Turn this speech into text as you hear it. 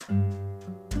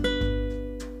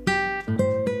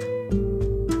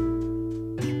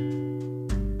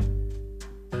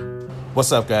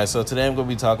What's up, guys? So today I'm going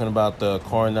to be talking about the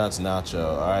corn nuts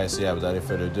nacho. All right, so yeah, without any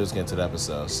further ado, let's get into the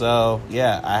episode. So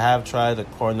yeah, I have tried the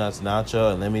corn nuts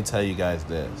nacho, and let me tell you guys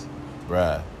this,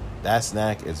 bruh, that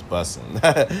snack is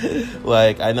bussin'.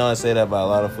 Like, I know I say that about a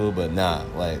lot of food, but nah,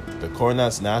 like the corn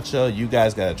nuts nacho, you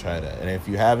guys got to try that. And if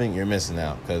you haven't, you're missing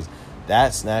out, because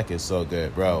that snack is so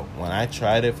good, bro. When I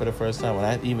tried it for the first time, when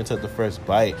I even took the first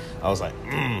bite, I was like,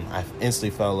 I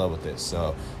instantly fell in love with it.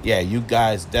 So, yeah, you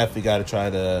guys definitely got to try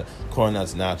the corn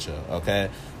nuts nacho, okay?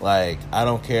 Like, I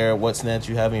don't care what snack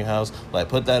you have in your house. Like,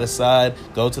 put that aside,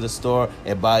 go to the store,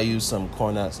 and buy you some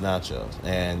corn nuts nachos.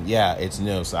 And, yeah, it's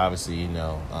new, so obviously,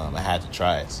 I had to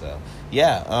try it. So,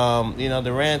 yeah,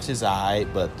 the ranch is all right,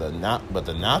 but the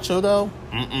nacho, though,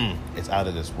 it's out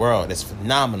of this world. It's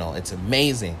phenomenal. It's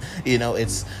amazing.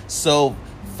 It's so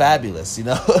fabulous,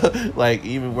 like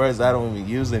even words I don't even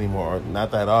use anymore, or not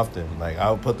that often. Like,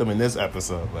 I'll put them in this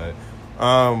episode, but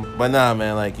nah,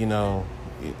 man, like,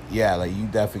 yeah, like, you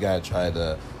definitely gotta try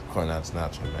the corn nuts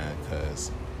nacho, man,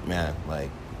 because, man, like,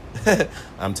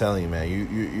 I'm telling you, man,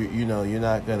 you're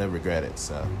not gonna regret it.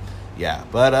 So yeah,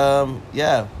 but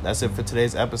yeah, that's it for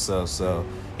today's episode. So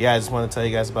yeah, I just want to tell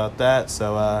you guys about that.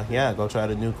 So yeah, go try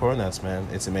the new corn nuts, man.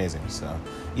 It's amazing. So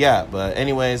yeah, but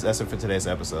anyways, that's it for today's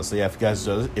episode. So yeah, if you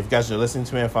guys are listening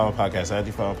to me and follow my podcast, I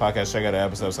do follow my podcast. Check out the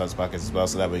episodes on this podcast as well,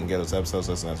 so that we can get those episodes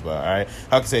listened as well. All right,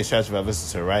 how can I say stretch if I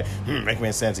listen to it, right?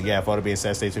 Recommend sense. Yeah, for all to being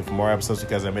said, stay tuned for more episodes,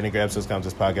 because many great episodes come to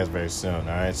this podcast very soon. All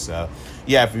right, so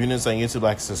yeah, if you're new to on YouTube,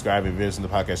 like, subscribe. If you're using the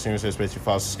podcast streaming service, make sure you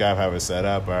follow, subscribe, however it's set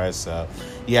up. All right, so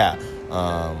yeah.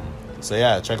 So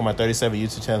yeah, check out my 37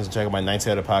 YouTube channels and check out my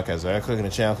 19 other podcasts. All right, click on the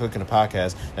channel, click on the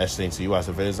podcast. That's the thing. So you watch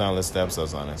the videos on, list the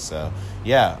episodes on it. So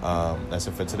yeah, that's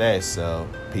it for today. So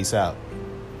peace out.